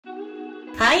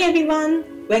Hi everyone!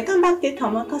 Welcome back to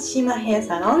Tomoko Shima Hair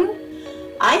Salon.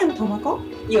 I am Tomoko,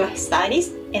 your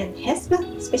stylist and hair spa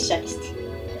specialist.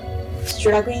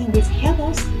 Struggling with hair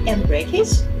loss and breakage?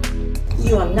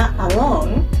 You are not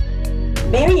alone.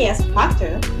 Various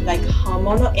factors like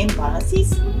hormonal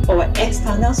imbalances or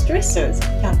external stressors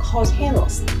can cause hair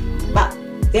loss. But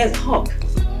there's hope.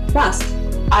 First,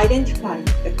 identify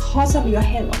the cause of your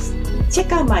hair loss.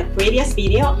 Check out my previous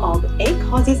video of 8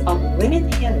 causes of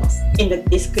women's hair loss in the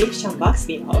description box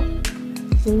below.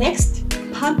 Next,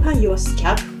 pamper your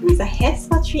scalp with a hair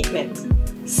spa treatment.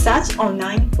 Search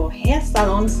online for hair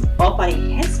salons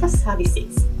offering hair spa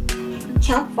services.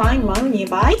 Can't find one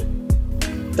nearby?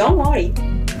 Don't worry.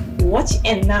 Watch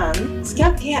and learn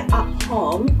scalp care at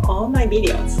home on my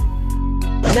videos.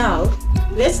 Now,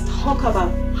 let's talk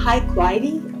about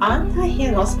high-quality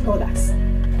anti-hair loss products.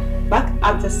 Back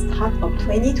at the start of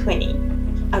 2020,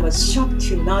 I was shocked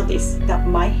to notice that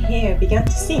my hair began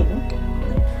to thin.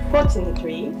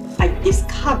 Fortunately, I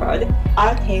discovered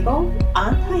Artégo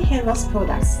anti-hair loss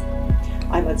products.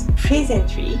 I was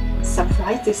pleasantly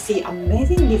surprised to see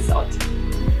amazing results.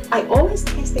 I always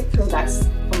tested products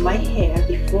on my hair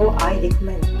before I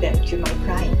recommend them to my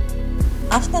client.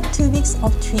 After 2 weeks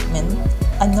of treatment,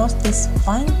 I noticed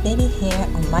fine baby hair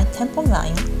on my temple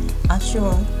line,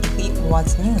 unsure if it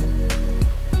was new.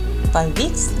 By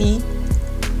week 3,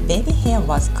 baby hair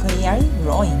was clearly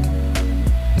growing.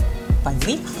 By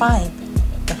week 5,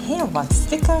 the hair was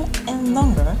thicker and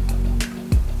longer.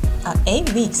 At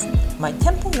 8 weeks, my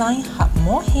temple line had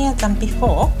more hair than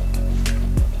before.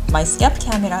 My scalp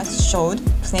camera showed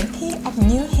plenty of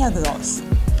new hair growth.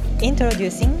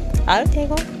 Introducing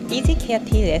Artégo Easy Care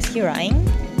Tea Rescue line,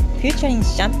 featuring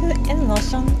shampoo and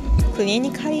lotion,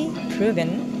 clinically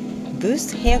proven,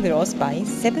 boost hair growth by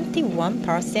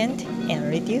 71% and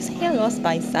reduce hair loss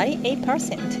by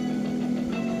 38%.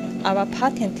 Our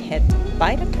patented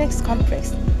Vitaplex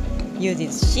complex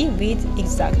uses seaweed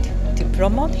extract to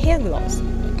promote hair growth,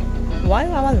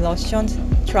 while our lotion's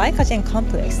Tricogen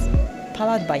complex,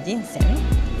 powered by ginseng,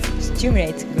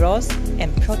 stimulates growth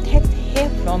and protects hair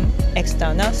from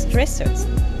external stressors.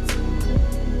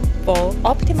 For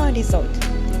optimal result,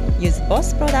 use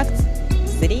both products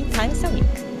 3 times a week.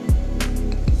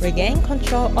 Regain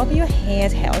control of your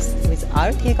hair's health with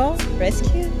Artégo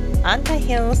Rescue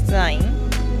Anti-Hair Loss line.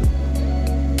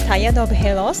 Tired of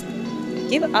hair loss?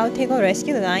 Give Artégo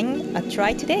Rescue line a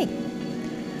try today.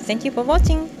 Thank you for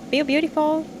watching. Feel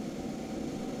beautiful!